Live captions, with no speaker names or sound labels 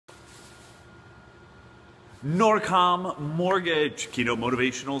Norcom Mortgage, Keynote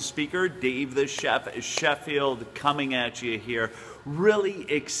motivational speaker, Dave the Shef, Sheffield, coming at you here. Really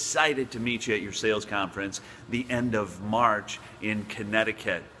excited to meet you at your sales conference, the end of March in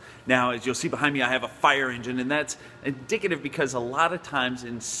Connecticut. Now, as you'll see behind me, I have a fire engine, and that's indicative because a lot of times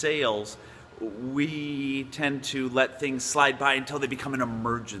in sales, we tend to let things slide by until they become an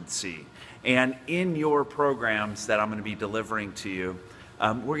emergency. And in your programs that I'm going to be delivering to you,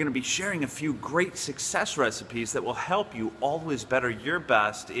 we're going to be sharing a few great success recipes that will help you always better your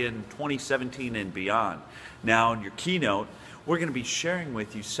best in 2017 and beyond. Now, in your keynote, we're going to be sharing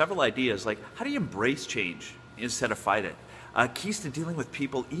with you several ideas like how do you embrace change instead of fight it? Keys to dealing with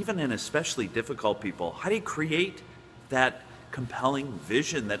people, even in especially difficult people. How do you create that compelling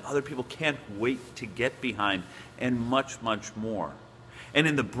vision that other people can't wait to get behind, and much, much more. And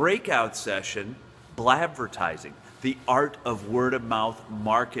in the breakout session, Blabvertising, the art of word-of-mouth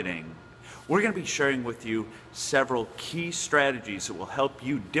marketing. We're going to be sharing with you several key strategies that will help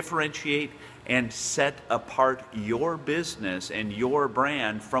you differentiate and set apart your business and your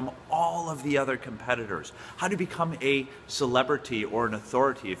brand from all of the other competitors. How to become a celebrity or an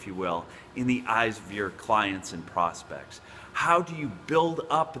authority, if you will, in the eyes of your clients and prospects. How do you build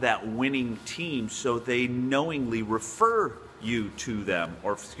up that winning team so they knowingly refer you to them,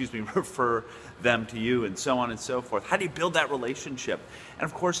 or refer them to you, and so on and so forth. How do you build that relationship? And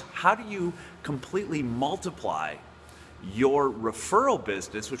of course, how do you completely multiply your referral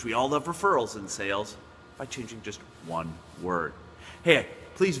business, which we all love referrals in sales, by changing just one word? Hey,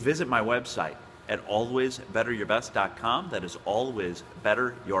 please visit my website at alwaysbetteryourbest.com. That is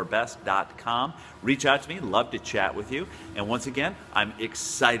alwaysbetteryourbest.com. Reach out to me, love to chat with you. And once again, I'm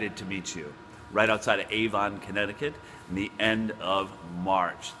excited to meet you right outside of Avon, Connecticut, in the end of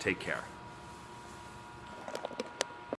March. Take care.